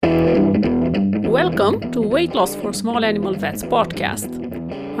Welcome to Weight Loss for Small Animal Vets podcast.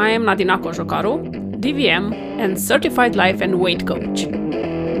 I am Nadina Cojocaru, DVM and Certified Life and Weight Coach.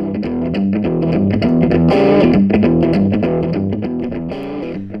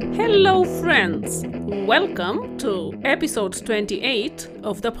 Hello friends, welcome to episode 28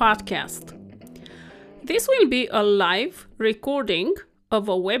 of the podcast. This will be a live recording of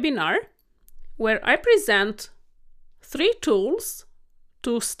a webinar where I present 3 tools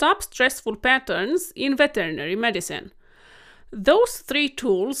to stop stressful patterns in veterinary medicine. Those 3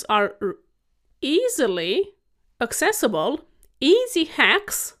 tools are easily accessible, easy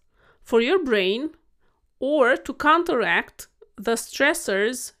hacks for your brain or to counteract the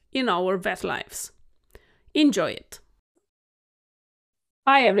stressors in our vet lives. Enjoy it.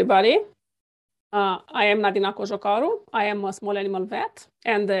 Hi everybody. I am Nadina Cojocaru. I am a small animal vet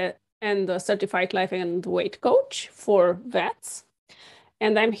and a certified life and weight coach for vets.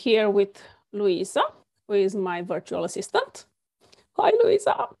 And I'm here with Luisa, who is my virtual assistant. Hi,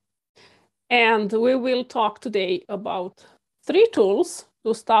 Luisa. And we will talk today about 3 tools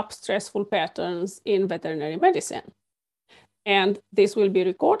to stop stressful patterns in veterinary medicine. And this will be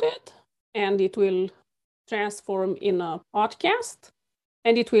recorded, and it will transform in a podcast,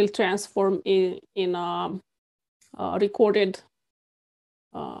 and it will transform in a recorded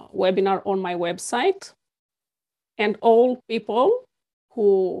webinar on my website. And all people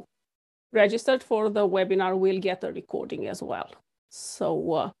who registered for the webinar will get a recording as well.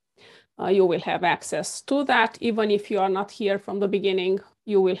 So you will have access to that. Even if you are not here from the beginning,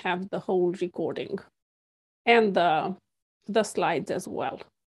 you will have the whole recording and the slides as well.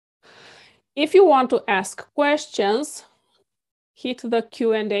 If you want to ask questions, hit the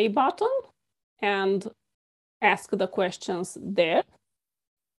Q&A button and ask the questions there.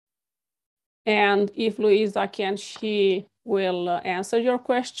 And if Luisa can, she will answer your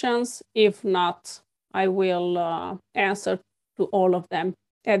questions. If not, I will answer to all of them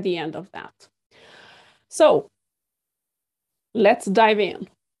at the end of that. So let's dive in.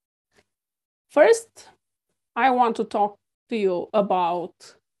 First, I want to talk to you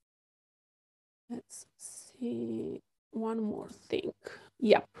about, let's see, one more thing.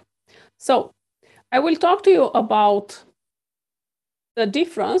 Yep. So I will talk to you about the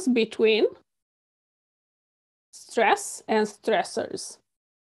difference between stress and stressors.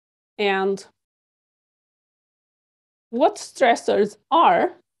 And what stressors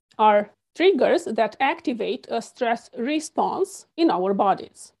are triggers that activate a stress response in our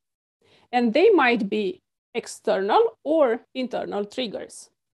bodies. And they might be external or internal triggers.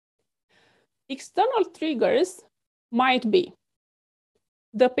 External triggers might be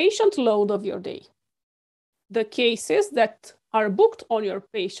the patient load of your day, the cases that are booked on your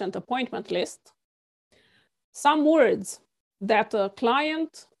patient appointment list, some words that a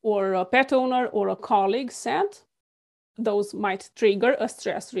client or a pet owner or a colleague said, those might trigger a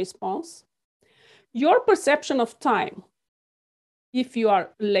stress response. Your perception of time, if you are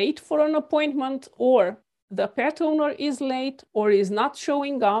late for an appointment or the pet owner is late or is not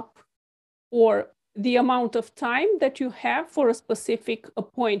showing up, or the amount of time that you have for a specific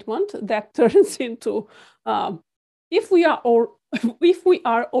appointment that turns into, if we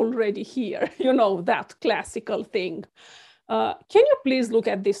are already here, you know, that classical thing. Can you please look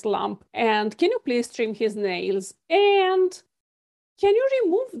at this lump? And can you please trim his nails? And can you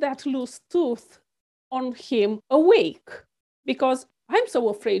remove that loose tooth on him awake? Because I'm so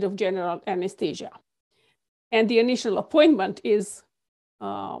afraid of general anesthesia. And the initial appointment is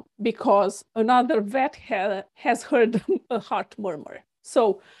because another vet has heard a heart murmur.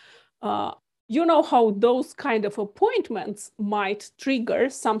 So, you know how those kind of appointments might trigger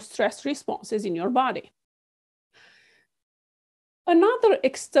some stress responses in your body. Another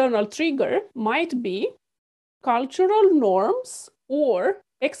external trigger might be cultural norms or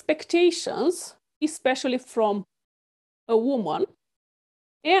expectations, especially from a woman.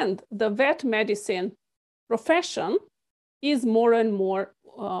 And the vet medicine profession is more and more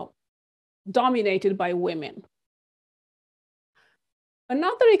dominated by women.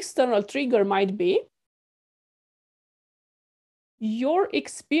 Another external trigger might be your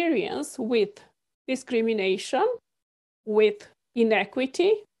experience with discrimination, with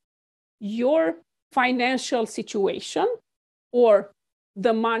inequity, your financial situation, or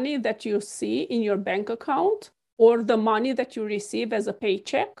the money that you see in your bank account, or the money that you receive as a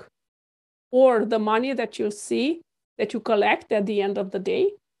paycheck, or the money that you see that you collect at the end of the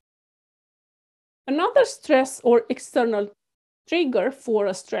day. Another stress or external trigger for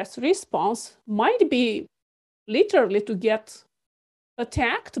a stress response might be literally to get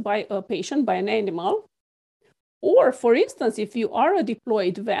attacked by a patient, by an animal. Or, for instance, if you are a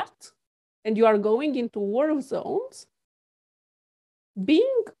deployed vet and you are going into war zones,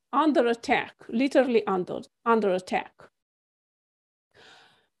 being under attack, literally under attack.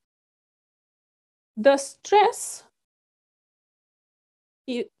 The stress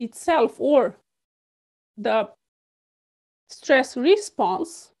itself, or the stress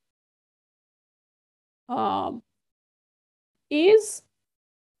response, is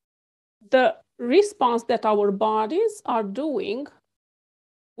the response that our bodies are doing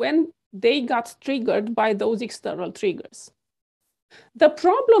when they got triggered by those external triggers. The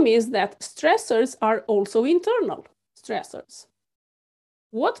problem is that stressors are also internal stressors.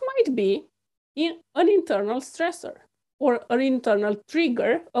 What might be an internal stressor or an internal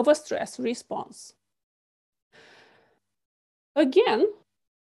trigger of a stress response? Again,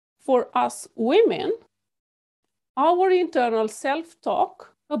 for us women, our internal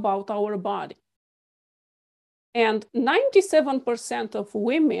self-talk about our body. And 97% of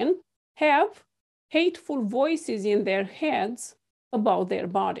women have hateful voices in their heads about their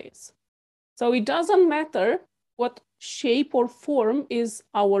bodies. So it doesn't matter what shape or form is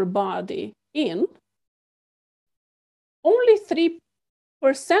our body in. Only 3%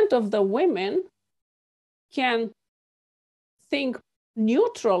 of the women can think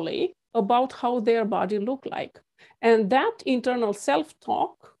neutrally about how their body look like. And that internal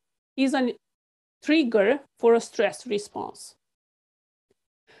self-talk is a trigger for a stress response.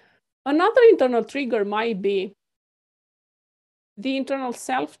 Another internal trigger might be the internal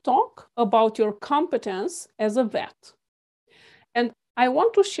self-talk about your competence as a vet. And I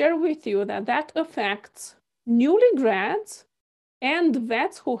want to share with you that that affects newly grads and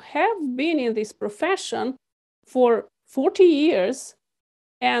vets who have been in this profession for 40 years,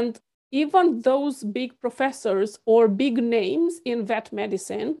 and even those big professors or big names in vet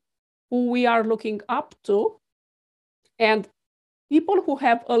medicine who we are looking up to, and people who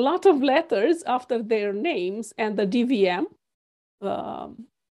have a lot of letters after their names and the DVM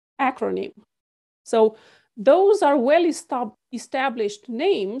acronym. So those are well-established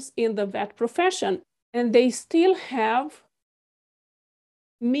names in the vet profession, and they still have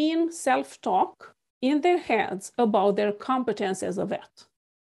mean self-talk in their heads about their competence as a vet.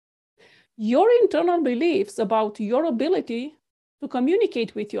 Your internal beliefs about your ability to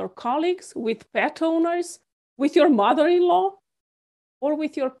communicate with your colleagues, with pet owners, with your mother-in-law, or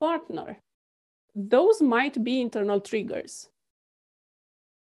with your partner, those might be internal triggers.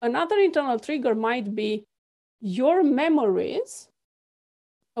 Another internal trigger might be your memories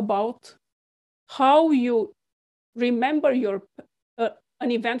about how you remember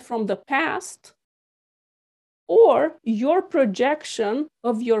an event from the past, or your projection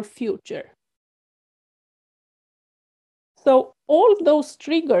of your future. So all those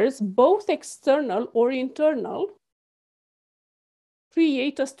triggers, both external or internal,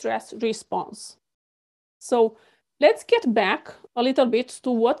 create a stress response. So let's get back a little bit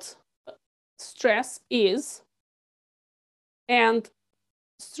to what stress is. And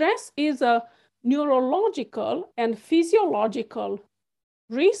stress is a neurological and physiological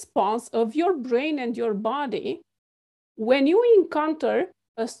response of your brain and your body when you encounter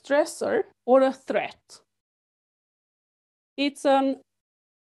a stressor or a threat. It's a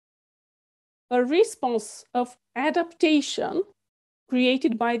response of adaptation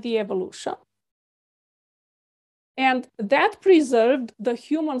created by the evolution. And that preserved the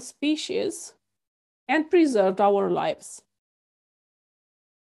human species and preserved our lives.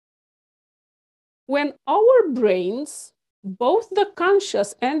 When our brains, both the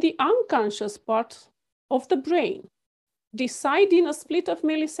conscious and the unconscious part of the brain, decide in a split of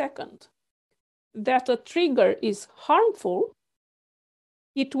millisecond that a trigger is harmful,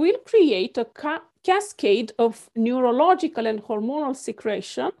 it will create a cascade of neurological and hormonal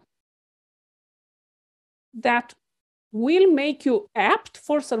secretion that will make you apt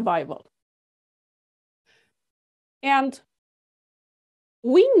for survival. And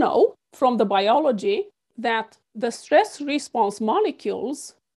we know from the biology that the stress response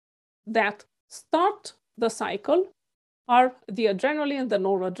molecules that start the cycle are the adrenaline, the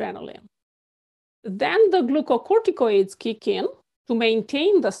noradrenaline. Then the glucocorticoids kick in to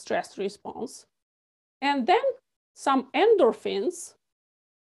maintain the stress response. And then some endorphins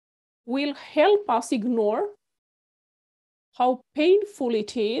will help us ignore how painful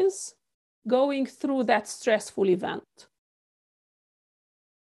it is going through that stressful event.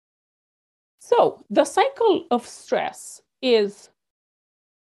 So the cycle of stress is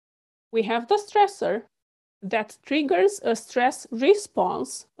we have the stressor that triggers a stress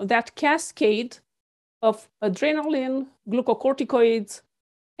response, that cascade of adrenaline, glucocorticoids,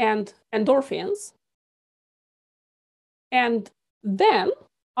 and endorphins. And then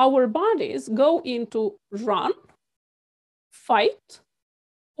our bodies go into run, fight,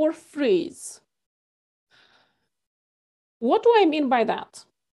 or freeze. What do I mean by that?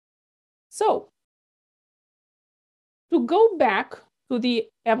 So, to go back to the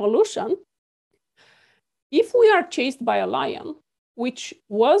evolution, if we are chased by a lion, which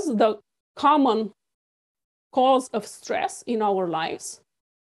was the common cause of stress in our lives,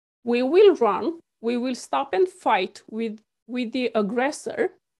 we will run, we will stop and fight with the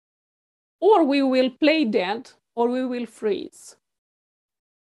aggressor, or we will play dead, or we will freeze.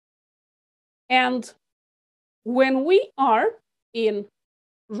 And when we are in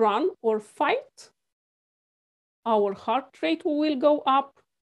run or fight, our heart rate will go up,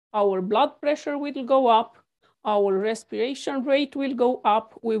 our blood pressure will go up, our respiration rate will go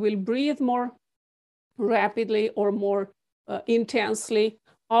up, we will breathe more rapidly or more intensely,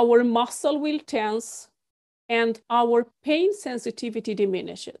 our muscle will tense, and our pain sensitivity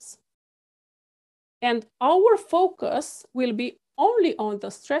diminishes. And our focus will be only on the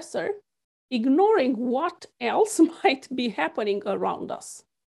stressor, ignoring what else might be happening around us.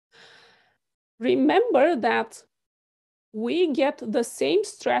 Remember that we get the same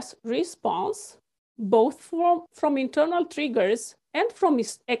stress response both from internal triggers and from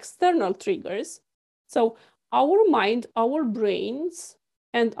external triggers. So our mind, our brains,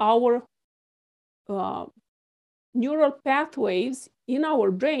 and our neural pathways in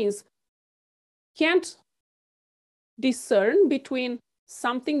our brains can't discern between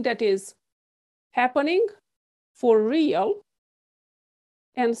something that is happening for real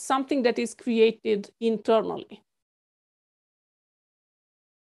and something that is created internally.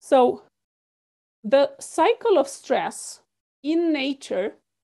 So the cycle of stress in nature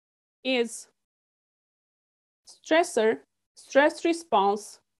is stressor, stress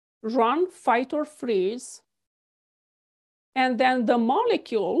response, run, fight, or freeze. And then the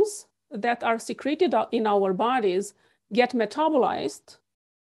molecules that are secreted in our bodies get metabolized.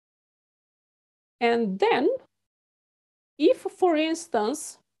 And then, if, for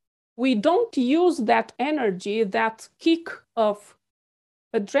instance, we don't use that energy, that kick of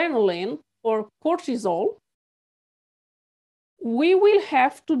adrenaline or cortisol, we will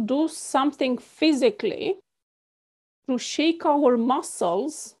have to do something physically to shake our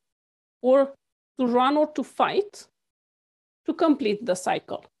muscles or to run or to fight to complete the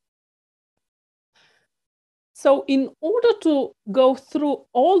cycle. So in order to go through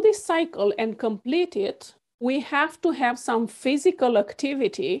all this cycle and complete it, we have to have some physical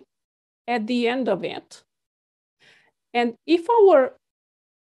activity at the end of it. And if our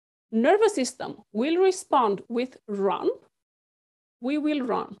nervous system will respond with run, we will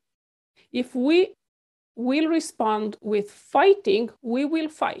run. If we will respond with fighting, we will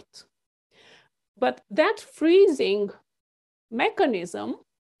fight. But that freezing mechanism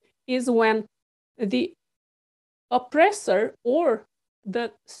is when the oppressor or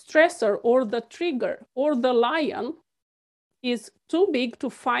the stressor or the trigger or the lion is too big to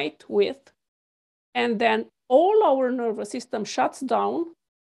fight with, and then all our nervous system shuts down.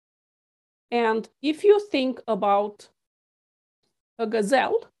 And if you think about a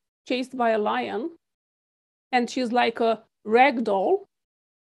gazelle chased by a lion, and she's like a rag doll,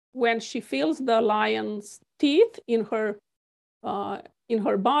 when she feels the lion's teeth in her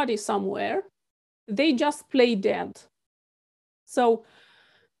body somewhere, they just play dead. So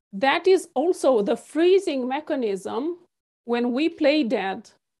that is also the freezing mechanism when we play dead,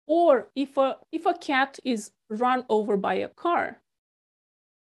 or if a cat is run over by a car.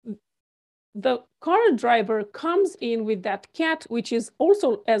 The car driver comes in with that cat, which is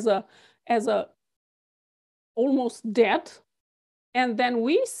also as a almost dead, and then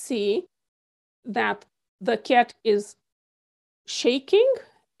we see that the cat is shaking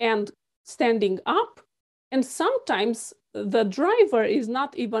and standing up, and sometimes the driver is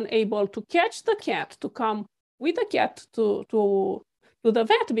not even able to catch the cat to come with the cat to the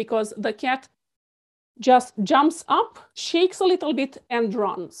vet, because the cat just jumps up, shakes a little bit, and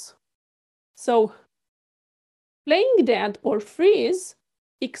runs. So playing dead or freeze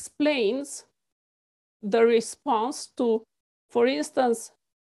explains the response to, for instance,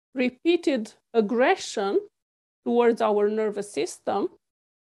 repeated aggression towards our nervous system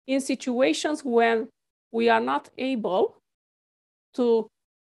in situations when we are not able to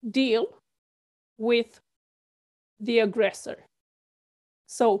deal with the aggressor.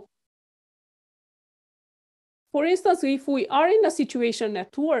 So, for instance, if we are in a situation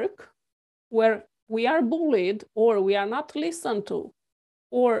at work where we are bullied or we are not listened to,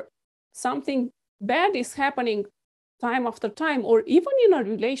 or something bad is happening time after time, or even in a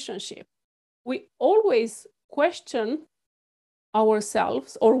relationship, we always question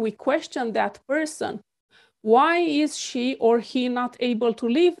ourselves, or we question that person. Why is she or he not able to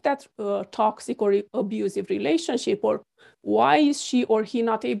leave that toxic or abusive relationship? Or why is she or he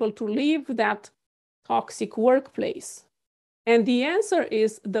not able to leave that toxic workplace? And the answer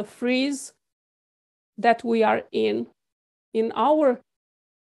is the freeze that we are in our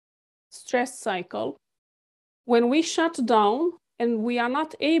stress cycle, when we shut down and we are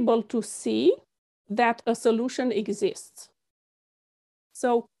not able to see that a solution exists.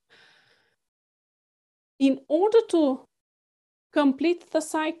 So in order to complete the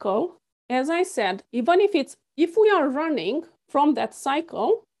cycle, as I said, even if we are running from that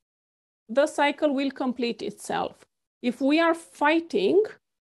cycle, the cycle will complete itself. If we are fighting,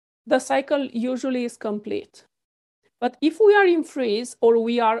 the cycle usually is complete. But if we are in freeze, or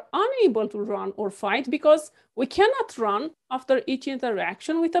we are unable to run or fight, because we cannot run after each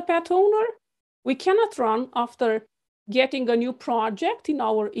interaction with a pet owner, we cannot run after getting a new project in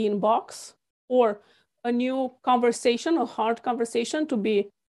our inbox, or a new conversation, a hard conversation to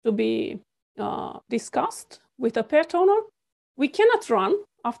be discussed with a pet owner, we cannot run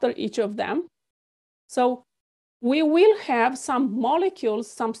after each of them. So we will have some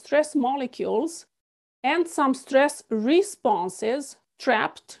molecules, some stress molecules, and some stress responses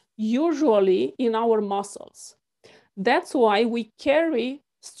trapped usually in our muscles. That's why we carry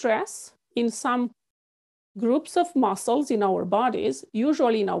stress in some groups of muscles in our bodies,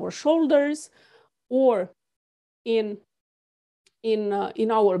 usually in our shoulders, or in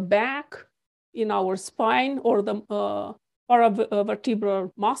our back, in our spine, or the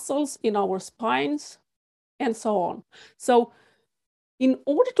paravertebral muscles in our spines, and so on. So in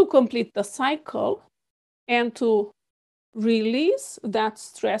order to complete the cycle and to release that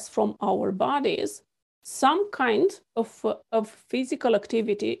stress from our bodies, some kind of physical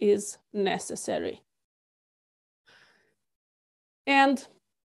activity is necessary. And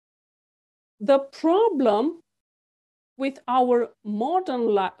the problem with our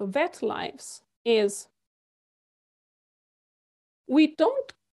modern vet lives is we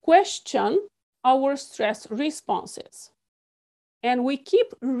don't question our stress responses, and we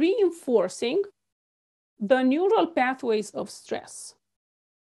keep reinforcing the neural pathways of stress.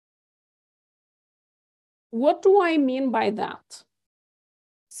 What do I mean by that?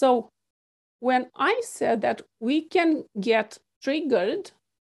 So when I said that we can get triggered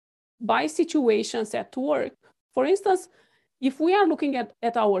by situations at work, for instance, if we are looking at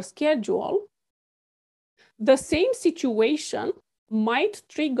our schedule, the same situation might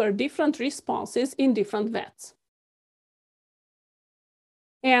trigger different responses in different vets.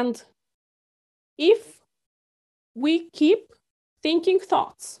 And if we keep thinking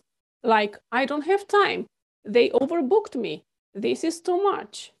thoughts like, I don't have time, they overbooked me, this is too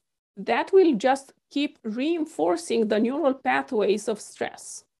much, that will just keep reinforcing the neural pathways of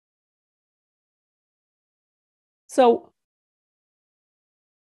stress. So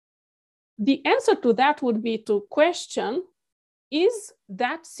the answer to that would be to question, is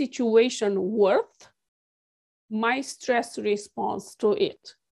that situation worth my stress response to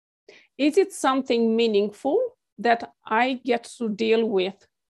it? Is it something meaningful that I get to deal with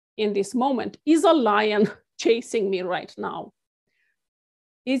in this moment? Is a lion chasing me right now?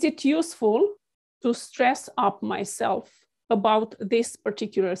 Is it useful to stress up myself about this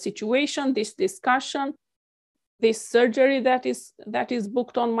particular situation, this discussion, this surgery that is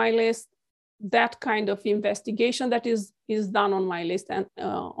booked on my list, that kind of investigation that is done on my list and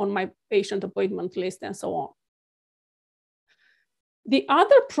on my patient appointment list, and so on? The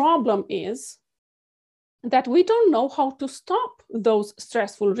other problem is that we don't know how to stop those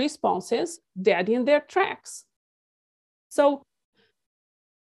stressful responses dead in their tracks. So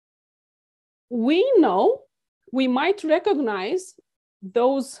we know, we might recognize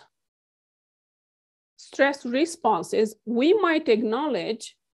those stress responses. We might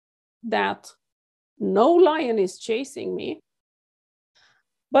acknowledge that no lion is chasing me,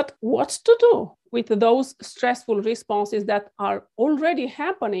 but what to do with those stressful responses that are already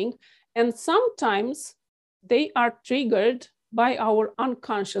happening? And sometimes they are triggered by our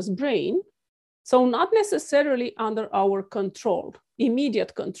unconscious brain, so not necessarily under our control,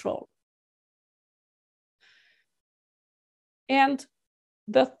 immediate control. And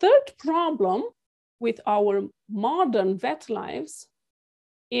the third problem with our modern vet lives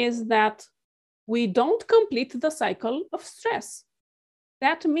is that we don't complete the cycle of stress.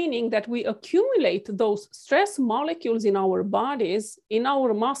 That meaning that we accumulate those stress molecules in our bodies, in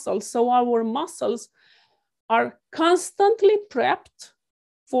our muscles, so our muscles are constantly prepped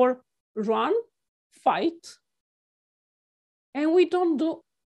for run, fight, and we don't do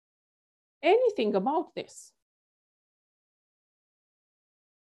anything about this.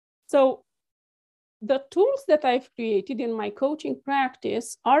 So the tools that I've created in my coaching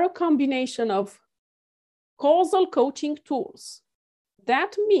practice are a combination of causal coaching tools.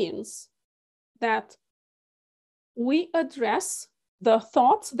 That means that we address the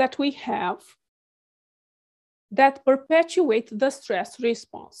thoughts that we have that perpetuate the stress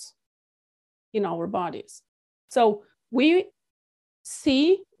response in our bodies. So we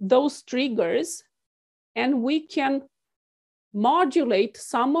see those triggers and we can modulate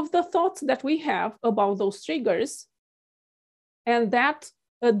some of the thoughts that we have about those triggers, and that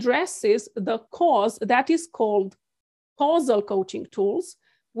addresses the cause. That is called causal coaching tools.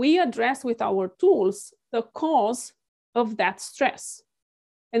 We address with our tools the cause of that stress,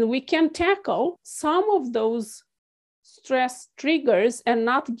 and we can tackle some of those stress triggers and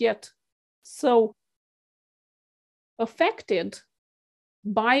not get so affected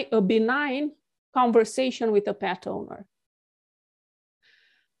by a benign conversation with a pet owner.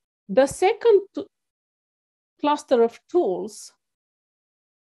 The second cluster of tools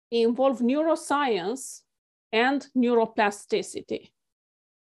involve neuroscience and neuroplasticity.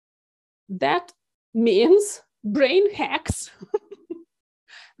 That means brain hacks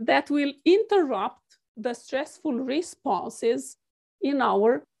that will interrupt the stressful responses in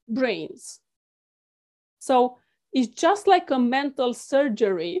our brains. So it's just like a mental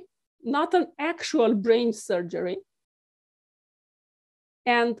surgery, not an actual brain surgery.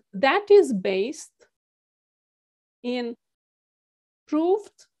 And that is based in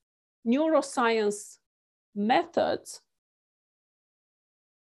proved neuroscience methods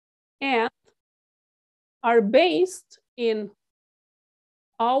and are based in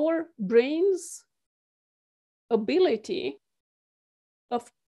our brain's ability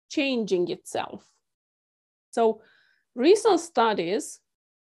of changing itself. So recent studies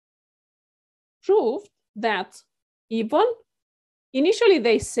proved that even initially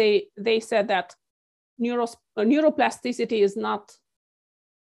they said that neuroplasticity is not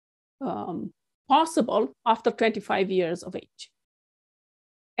possible after 25 years of age.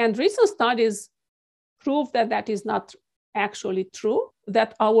 And recent studies prove that that is not actually true,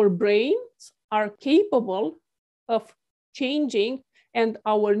 that our brains are capable of changing and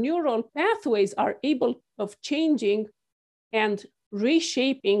our neural pathways are able of changing and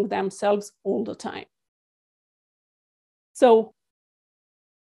reshaping themselves all the time. So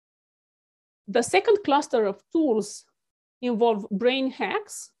the second cluster of tools involve brain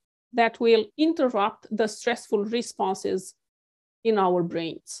hacks that will interrupt the stressful responses in our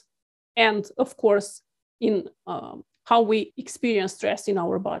brains. And of course, in how we experience stress in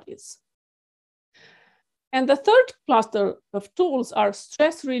our bodies. And the third cluster of tools are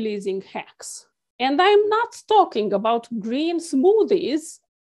stress-releasing hacks. And I'm not talking about green smoothies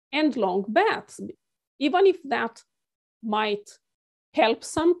and long baths, even if that might help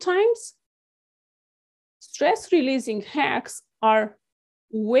sometimes. Stress-releasing hacks are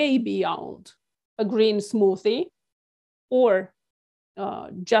way beyond a green smoothie or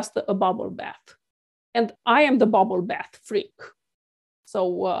just a bubble bath. And I am the bubble bath freak.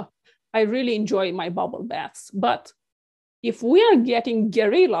 So I really enjoy my bubble baths. But if we are getting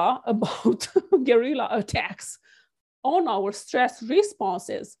guerrilla attacks on our stress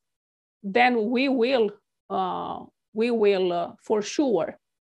responses, then we will for sure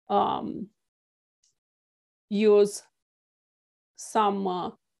use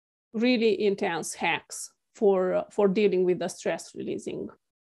some really intense hacks for dealing with the stress releasing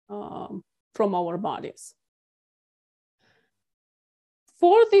from our bodies.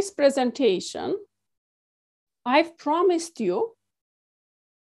 For this presentation, I've promised you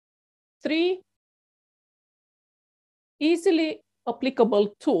 3 easily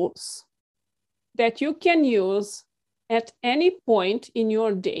applicable tools that you can use at any point in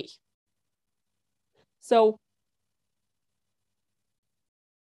your day. So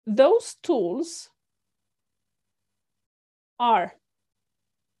those tools are: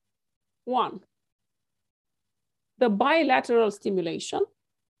 1, the bilateral stimulation;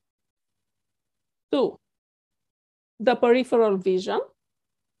 2, the peripheral vision,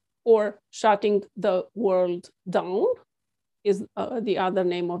 or shutting the world down is the other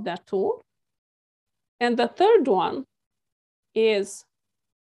name of that tool. And the third one is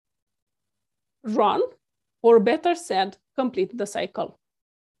run, or better said, complete the cycle.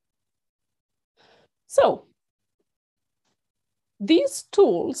 So these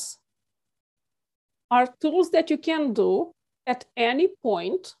tools are tools that you can do at any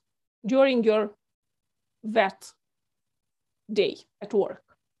point during your vet day at work.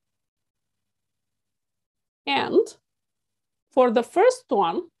 And for the first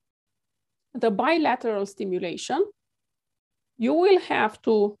one, the bilateral stimulation, you will have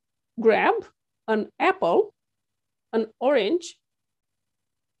to grab an apple, an orange,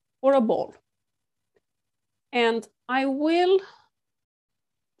 or a ball. And I will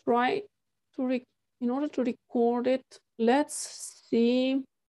try to, in order to record it, let's see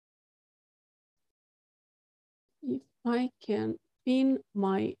if I can pin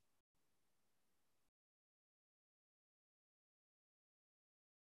my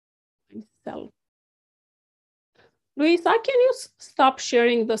myself. Luisa, can you stop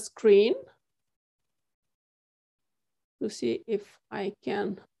sharing the screen to see if I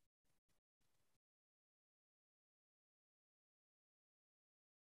can?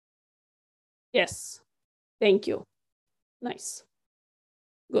 Yes, thank you. Nice,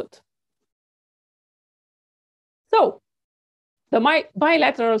 good. So the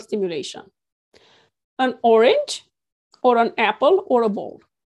bilateral stimulation, an orange or an apple or a ball.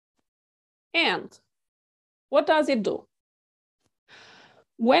 And what does it do?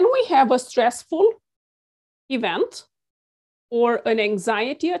 When we have a stressful event or an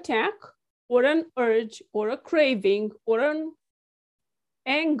anxiety attack or an urge or a craving or an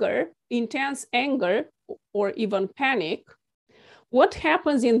anger, intense anger, or even panic, what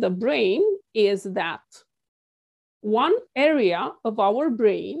happens in the brain is that one area of our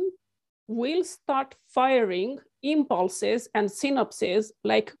brain will start firing impulses and synapses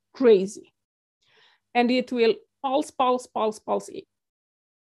like crazy. And it will pulse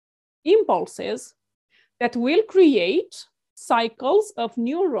impulses that will create cycles of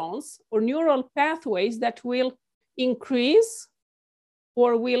neurons or neural pathways that will increase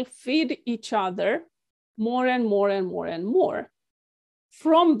or will feed each other more and more and more and more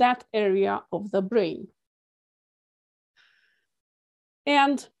from that area of the brain.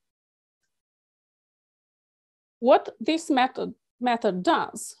 And what this method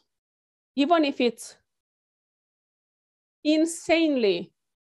does, even if it's insanely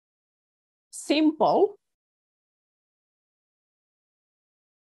simple,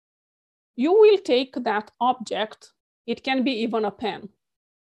 you will take that object, it can be even a pen,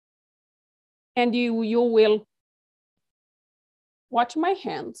 and you will watch my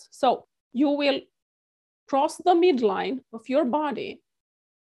hands. So you will cross the midline of your body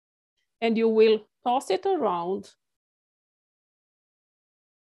and you will toss it around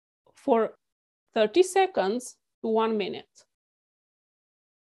for 30 seconds to 1 minute.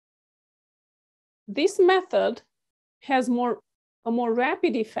 This method has a more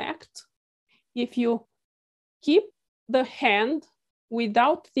rapid effect if you keep the hand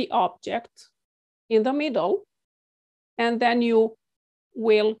without the object in the middle, and then you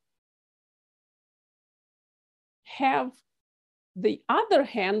will have the other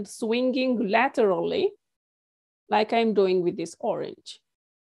hand swinging laterally, like I'm doing with this orange.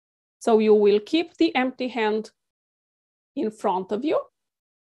 So you will keep the empty hand in front of you,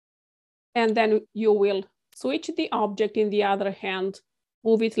 and then you will switch the object in the other hand,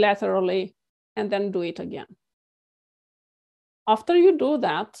 move it laterally, and then do it again. After you do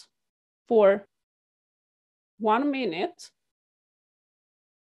that for 1 minute,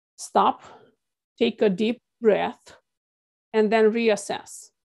 stop, take a deep breath, and then reassess.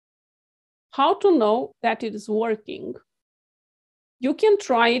 How to know that it is working? You can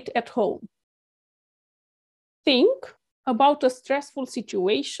try it at home. Think about a stressful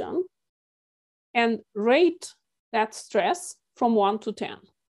situation and rate that stress from 1 to 10.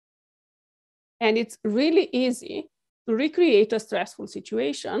 And it's really easy to recreate a stressful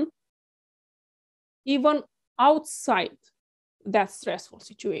situation, even outside that stressful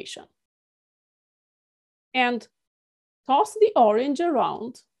situation. And toss the orange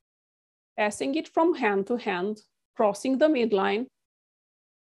around, passing it from hand to hand, crossing the midline,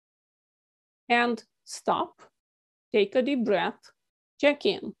 and stop, take a deep breath, check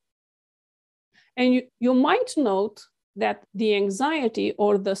in. And you might note that the anxiety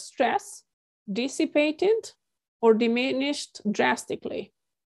or the stress dissipated or diminished drastically.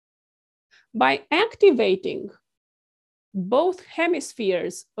 By activating both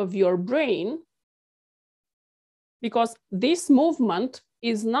hemispheres of your brain, because this movement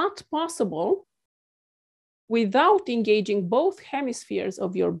is not possible without engaging both hemispheres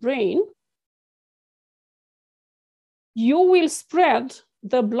of your brain, you will spread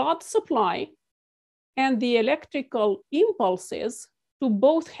the blood supply and the electrical impulses to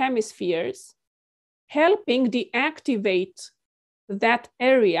both hemispheres, helping deactivate that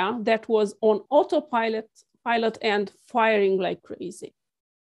area that was on autopilot and firing like crazy.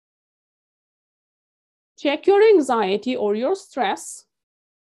 Check your anxiety or your stress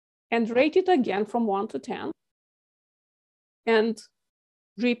and rate it again from 1 to 10. And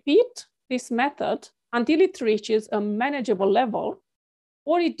repeat this method until it reaches a manageable level,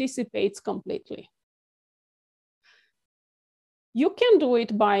 or it dissipates completely. You can do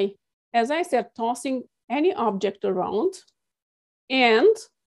it by, as I said, tossing any object around. And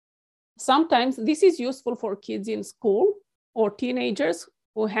sometimes this is useful for kids in school or teenagers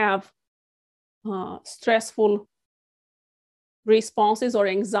who have stressful responses or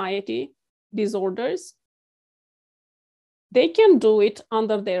anxiety disorders. They can do it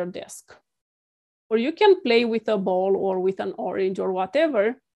under their desk. Or you can play with a ball or with an orange or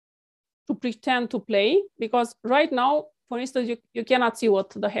whatever to pretend to play, because right now, for instance, you cannot see what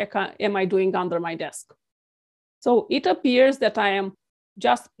the heck am I doing under my desk. So it appears that I am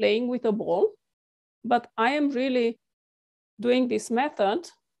just playing with a ball, but I am really doing this method,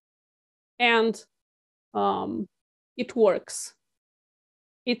 and it works.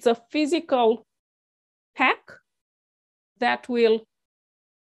 It's a physical hack that will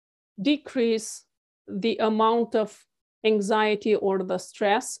decrease the amount of anxiety or the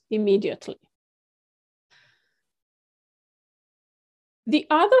stress immediately. The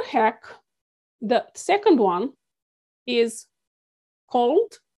other hack, the second one, is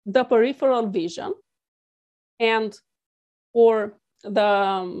called the peripheral vision, and or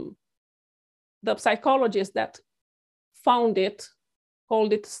the psychologist that found it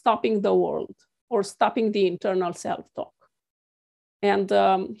called it stopping the world, or stopping the internal self-talk. And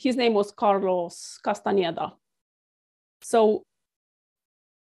his name was Carlos Castaneda. So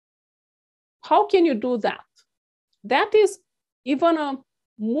how can you do that? That is even a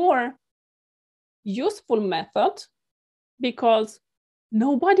more useful method, because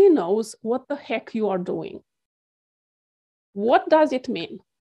nobody knows what the heck you are doing. What does it mean?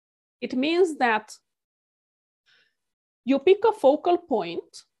 It means that you pick a focal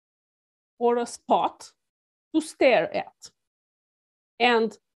point or a spot to stare at.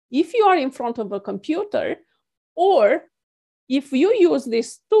 And if you are in front of a computer, or if you use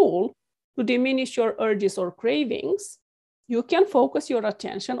this tool to diminish your urges or cravings, you can focus your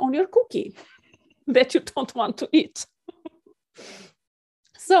attention on your cookie that you don't want to eat.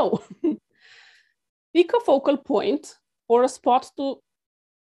 So pick a focal point or a spot to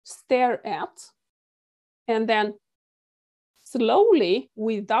stare at, and then slowly,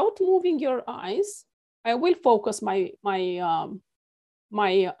 without moving your eyes, I will focus my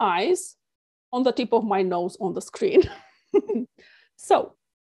eyes on the tip of my nose on the screen. So,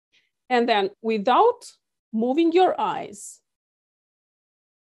 and then without moving your eyes,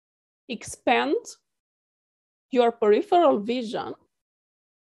 expand your peripheral vision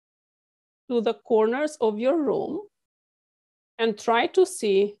to the corners of your room and try to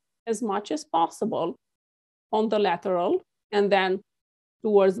see as much as possible on the lateral, and then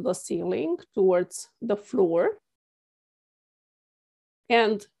towards the ceiling, towards the floor,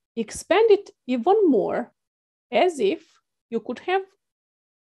 and expand it even more, as if you could have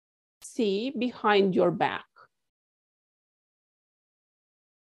see behind your back.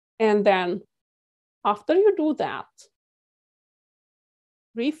 And then after you do that,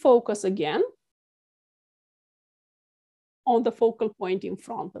 refocus again on the focal point in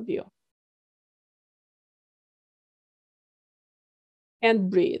front of you. And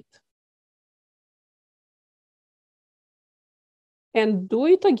breathe. And do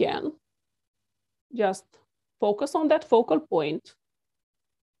it again. Just focus on that focal point,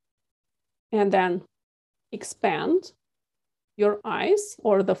 and then expand your eyes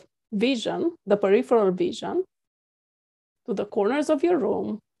or the vision, the peripheral vision, to the corners of your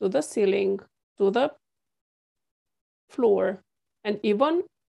room, to the ceiling, to the floor, and even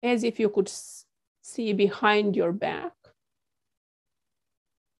as if you could see behind your back.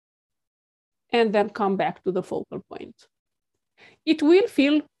 And then come back to the focal point. It will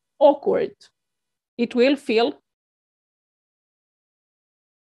feel awkward. It will feel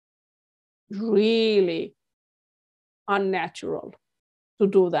really unnatural to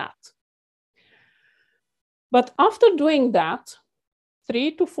do that. But after doing that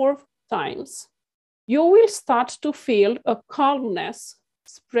 3 to 4 times, you will start to feel a calmness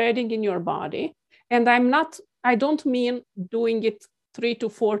spreading in your body. And I don't mean doing it 3 to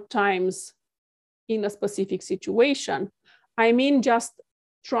 4 times in a specific situation. I mean, just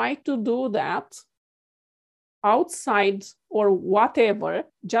try to do that outside or whatever,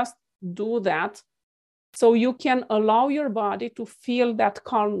 just do that so you can allow your body to feel that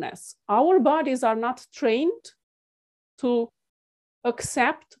calmness. Our bodies are not trained to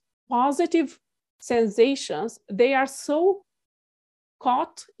accept positive sensations. They are so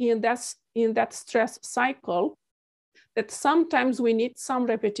caught in that stress cycle that sometimes we need some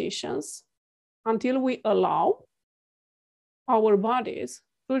repetitions until we allow our bodies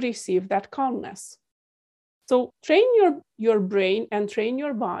to receive that calmness. So train your brain and train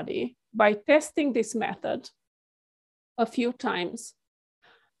your body by testing this method a few times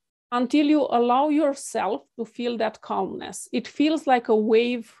until you allow yourself to feel that calmness. It feels like a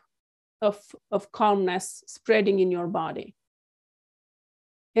wave of calmness spreading in your body.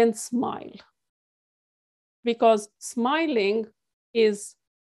 And smile. Because smiling is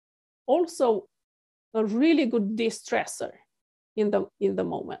also a really good de-stressor in the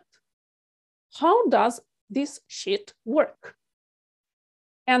moment. How does this shit work?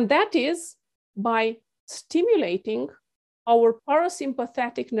 And that is by stimulating our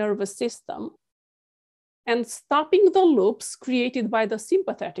parasympathetic nervous system and stopping the loops created by the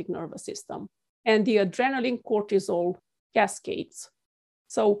sympathetic nervous system and the adrenaline cortisol cascades.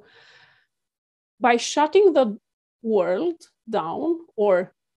 So by shutting the world down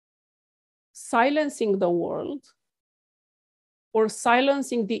or silencing the world or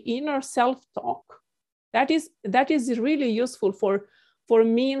silencing the inner self-talk, that is really useful for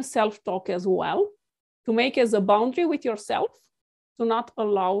mean self-talk as well, to make as a boundary with yourself, to not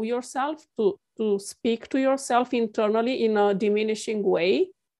allow yourself to speak to yourself internally in a diminishing way.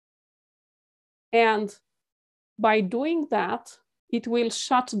 And by doing that, it will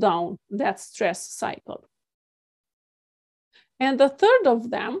shut down that stress cycle. And the third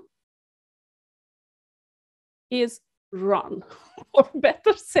of them is run, or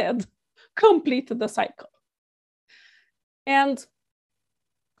better said, complete the cycle. And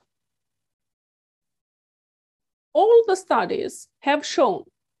all the studies have shown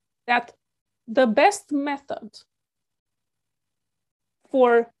that the best method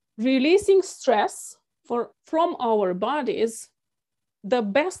for releasing stress from our bodies, the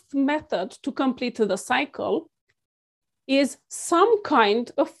best method to complete the cycle is some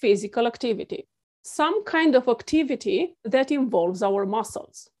kind of physical activity, some kind of activity that involves our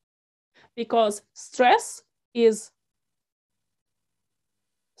muscles. Because stress is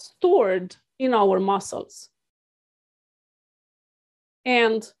stored in our muscles.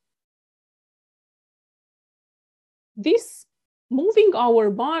 And this moving our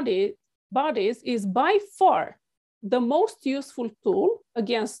bodies is by far the most useful tool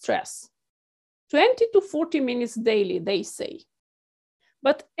against stress. 20 to 40 minutes daily, they say.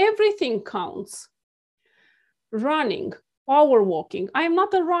 But everything counts. Running, power walking. I'm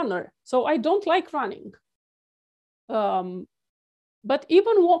not a runner, so I don't like running. But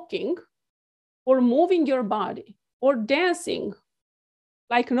even walking or moving your body or dancing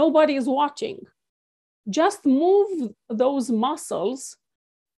like nobody is watching, just move those muscles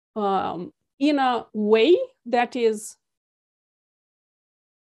in a way that is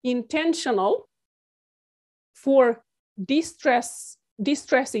intentional for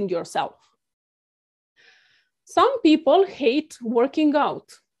distressing yourself. Some people hate working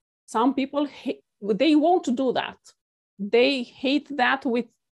out. Some people, they won't do that. They hate that with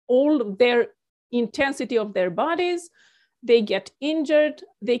all their intensity of their bodies. They get injured.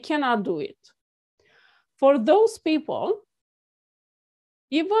 They cannot do it. For those people,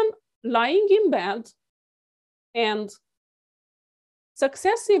 even lying in bed and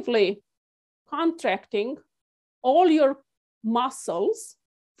successively contracting all your muscles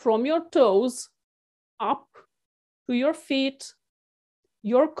from your toes up to your feet,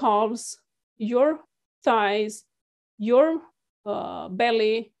 your calves, your thighs, your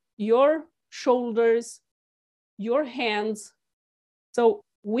belly, your shoulders, your hands. So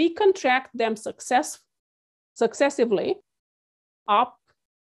we contract them successively up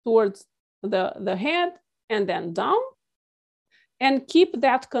towards the head and then down, and keep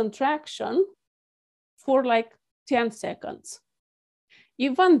that contraction for like 10 seconds.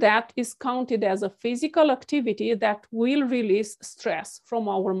 Even that is counted as a physical activity that will release stress from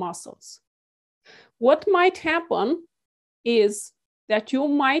our muscles. What might happen is that you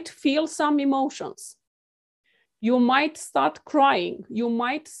might feel some emotions. You might start crying. You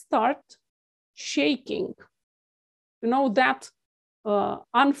might start shaking. You know, that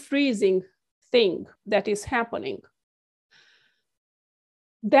unfreezing thing that is happening.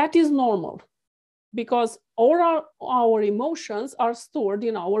 That is normal, because all our emotions are stored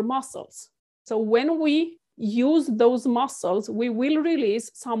in our muscles. So when we use those muscles, we will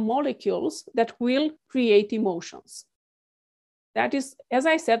release some molecules that will create emotions. That is, as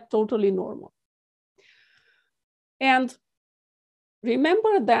I said, totally normal. And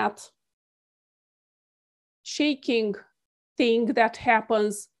remember that shaking thing that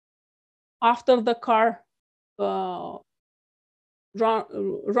happens after the car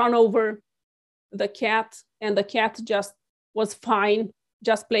run over the cat, and the cat just was fine,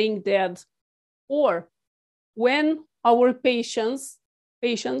 just playing dead. Or when our patients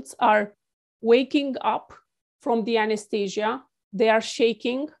are waking up from the anesthesia, they are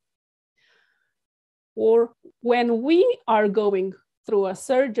shaking. Or when we are going through a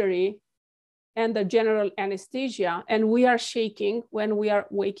surgery and the general anesthesia, and we are shaking when we are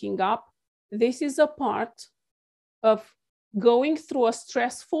waking up, this is a part of going through a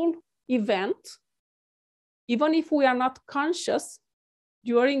stressful event. Even if we are not conscious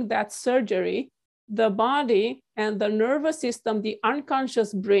during that surgery, the body and the nervous system, the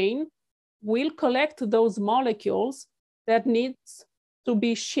unconscious brain, will collect those molecules that needs to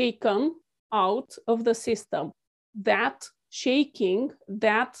be shaken out of the system. That shaking,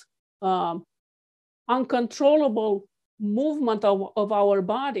 that uncontrollable movement of our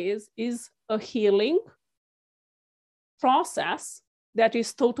bodies is a healing process that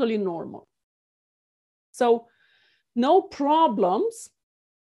is totally normal. So no problems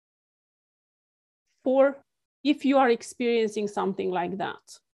for if you are experiencing something like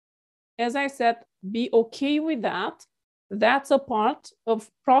that. As I said, be okay with that. That's a part of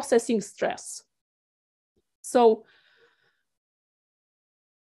processing stress. So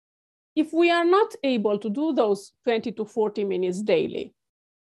if we are not able to do those 20 to 40 minutes daily,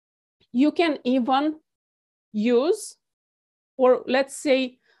 you can even use, or let's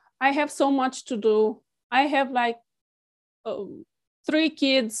say, I have so much to do. I have like 3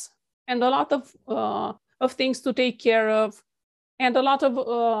 kids and a lot of things to take care of and a lot of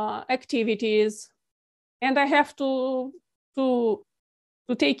activities. And I have to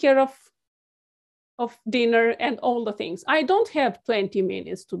take care of dinner and all the things. I don't have 20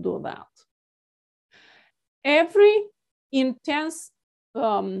 minutes to do that. Every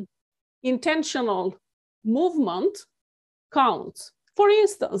intentional movement counts. For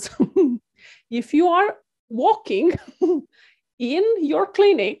instance, if you are walking in your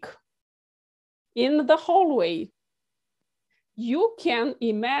clinic, in the hallway, you can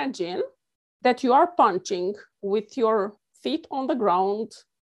imagine that you are punching with your feet on the ground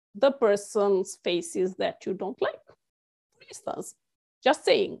the person's faces that you don't like, for instance, just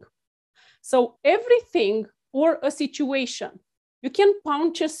saying. So everything or a situation, you can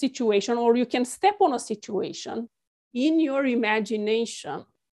punch a situation or you can step on a situation in your imagination.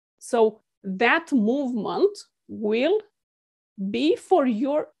 So that movement will be for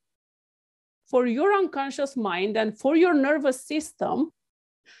your unconscious mind and for your nervous system.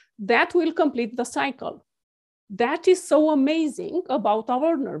 That will complete the cycle. That is so amazing about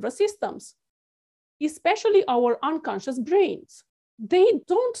our nervous systems, especially our unconscious brains. They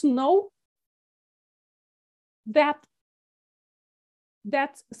don't know that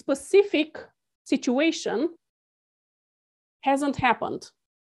specific situation hasn't happened.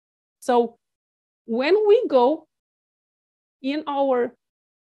 So when we go in our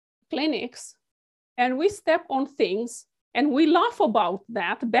clinics and we step on things and we laugh about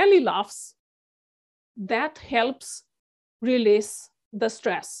that, belly laughs, that helps release the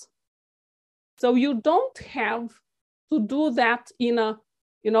stress. So you don't have to do that in a,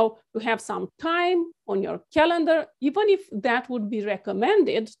 to have some time on your calendar, even if that would be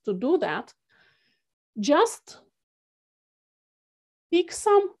recommended to do that. Just pick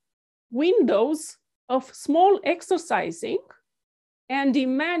some windows of small exercising and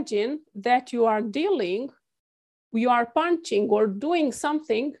imagine that you are punching or doing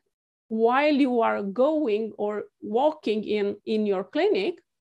something while you are going or walking in your clinic,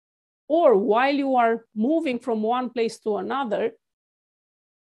 or while you are moving from one place to another,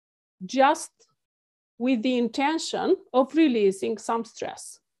 just with the intention of releasing some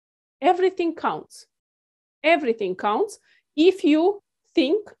stress. Everything counts. Everything counts if you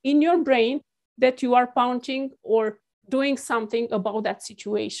think in your brain that you are punching or doing something about that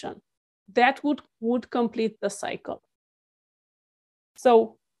situation. That would complete the cycle.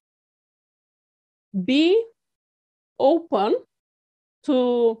 So be open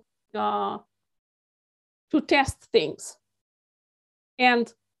to test things.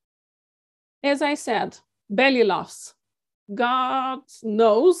 And as I said, belly laughs. God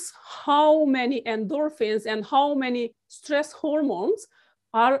knows how many endorphins and how many stress hormones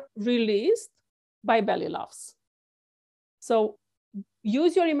are released by belly laughs. So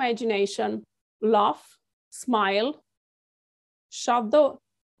use your imagination, laugh, smile, shut the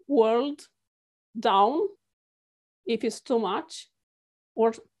world down if it's too much,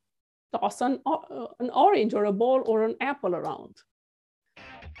 or toss an orange or a ball or an apple around.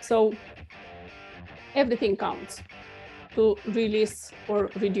 So everything counts to release or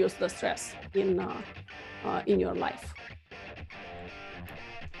reduce the stress in your life.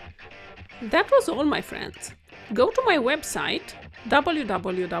 That was all, my friends. Go to my website,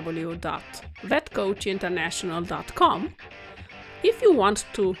 www.vetcoachinternational.com, if you want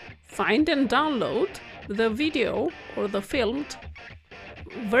to find and download the video or the filmed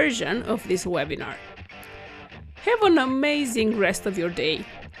version of this webinar. Have an amazing rest of your day.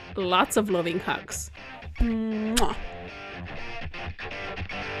 Lots of loving hugs. Mwah.